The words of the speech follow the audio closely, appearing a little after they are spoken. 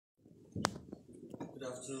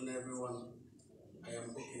Good afternoon, everyone. I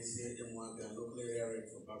am Okezie Emuaga, local area rep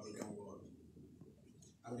for Balbriggan.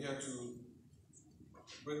 I'm here to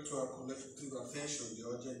bring to our collective attention the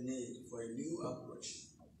urgent need for a new approach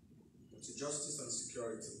to justice and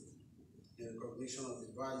security in recognition of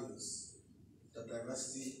the values that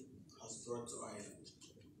diversity has brought to Ireland.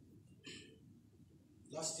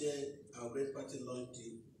 Last year, our great party launched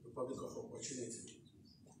the Republic of Opportunity,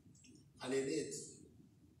 and in it,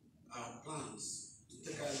 our plans to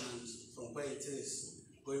take Ireland from where it is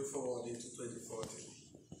going forward into 2040.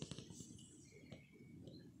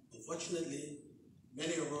 Unfortunately,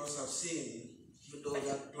 many of us have seen, even though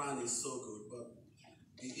that plan is so good, but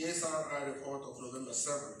the ESRI report of November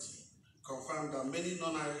 7th confirmed that many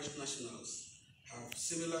non-Irish nationals have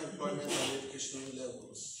similar employment and educational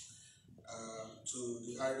levels to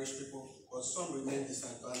the Irish people, but some remain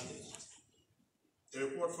disadvantaged. The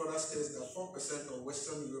report further states that 4% of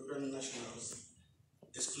Western European nationals,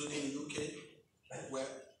 excluding UK, were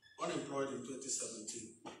unemployed in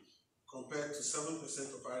 2017, compared to 7%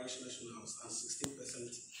 of Irish nationals and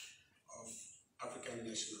 16% of African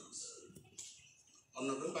nationals. On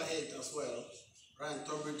November 8th as well, Ryan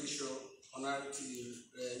Tubridy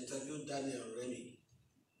interviewed Daniel Rennie,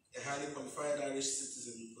 a highly qualified Irish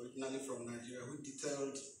citizen originally from Nigeria, who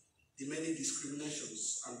detailed the many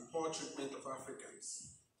discriminations and poor treatment of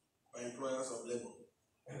Africans by employers of labor.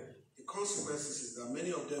 The consequences is that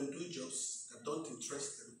many of them do jobs that don't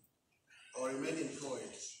interest them or remain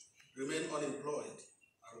unemployed,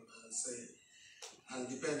 I would say, and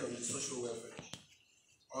depend on the social welfare,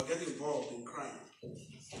 or get involved in crime,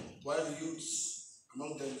 while the youths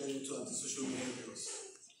among them get into antisocial behaviors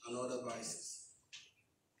and other vices.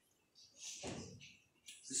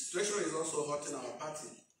 The situation is also hurting our party.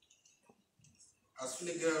 As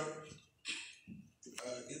Fine Gael,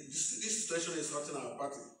 this situation is hurting our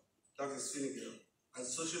party, that is Fine Gael,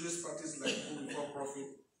 as socialist parties like Who Before Profit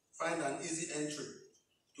find an easy entry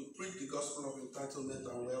to preach the gospel of entitlement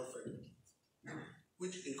and welfare,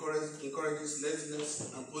 which encourages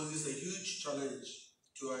laziness and poses a huge challenge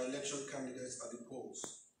to our election candidates at the polls.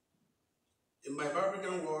 In my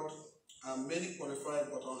Balbriggan ward are many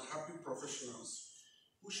qualified but unhappy professionals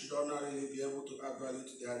who should ordinarily be able to add value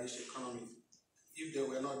to the Irish economy if they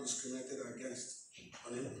were not discriminated against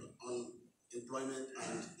on employment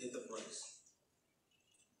and enterprise.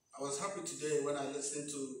 I was happy today when I listened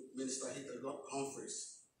to Minister Ard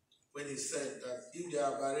Fheis when he said that if there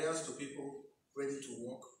are barriers to people ready to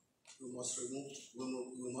work, we must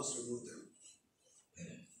remove them.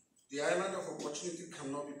 The island of opportunity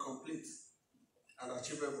cannot be complete and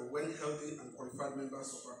achievable when healthy and qualified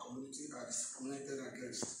members of our community are discriminated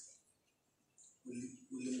against, with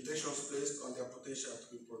limitations placed on their potential to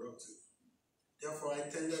be productive. Therefore, I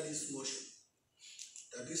tender this motion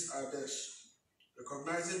that this Ardèche,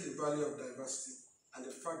 recognizing the value of diversity and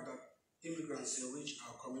the fact that immigrants enrich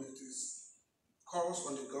our communities, calls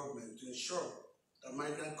on the government to ensure that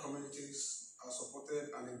migrant communities are supported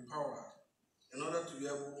and empowered in order to be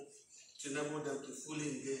able to enable them to fully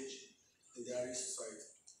engage